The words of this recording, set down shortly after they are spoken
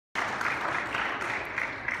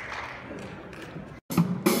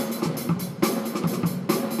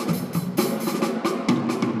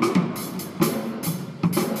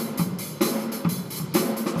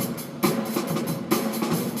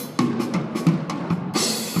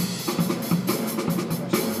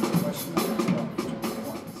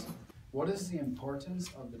What is the importance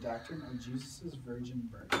of the doctrine of Jesus' virgin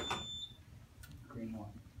birth? Green 1.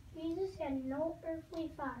 Jesus had no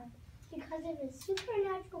earthly father. Because of his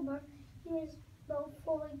supernatural birth, he was both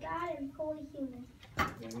fully God and fully human.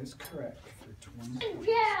 That is correct for 20 In points.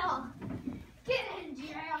 jail! Get in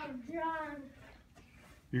jail, John!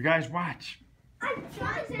 You guys watch.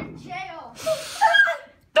 John's in jail!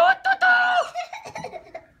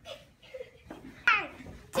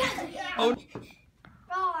 Oh.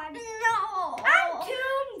 I'm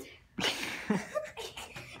doomed!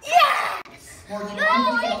 Yes! More than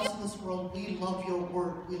anything else in this world, we love your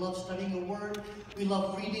word. We love studying your word. We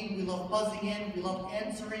love reading. We love buzzing in. We love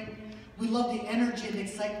answering. We love the energy and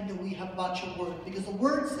excitement that we have about your word. Because the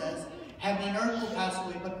word says, heaven and earth will pass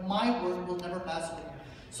away, but my word will never pass away.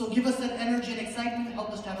 So give us that energy and excitement.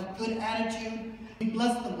 Help us to have a good attitude. We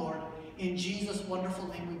bless the Lord. In Jesus' wonderful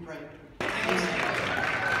name we pray. Amen.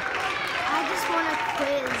 I just want a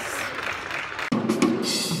quiz.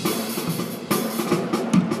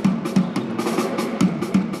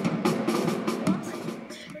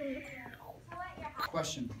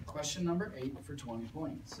 Question number 8 for 20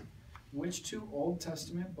 points. Which two Old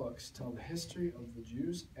Testament books tell the history of the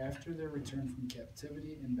Jews after their return from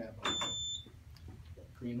captivity in Babylon?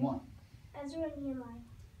 Green 1. Ezra and Nehemiah.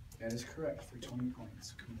 That is correct for 20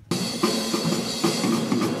 points.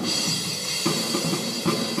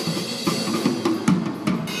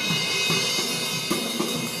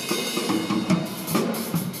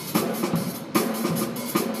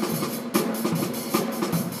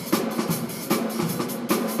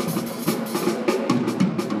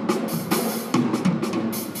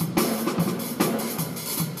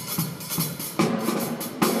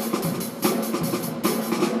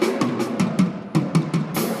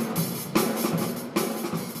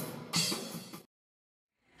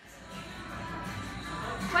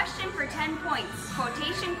 Question for 10 points.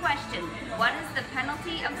 Quotation question. What is the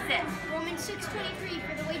penalty of sin? Romans 6:23.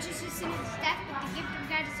 For the wages of sin is death, but the gift of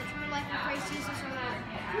God is eternal life in Christ Jesus our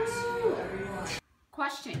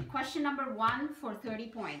Lord. Question number 1 for 30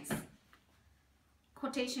 points.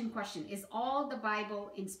 Quotation question. Is all the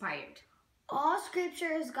Bible inspired? All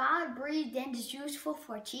scripture is God-breathed and is useful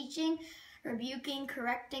for teaching, rebuking,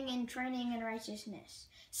 correcting, and training in righteousness.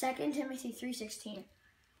 2 Timothy 3:16.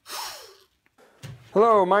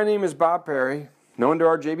 Hello, my name is Bob Perry, known to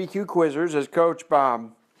our JBQ quizzers as Coach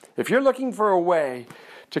Bob. If you're looking for a way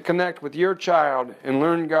to connect with your child and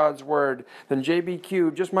learn God's Word, then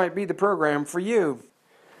JBQ just might be the program for you.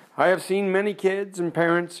 I have seen many kids and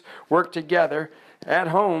parents work together at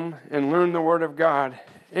home and learn the Word of God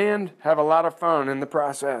and have a lot of fun in the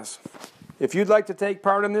process. If you'd like to take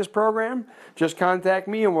part in this program, just contact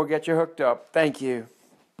me and we'll get you hooked up. Thank you.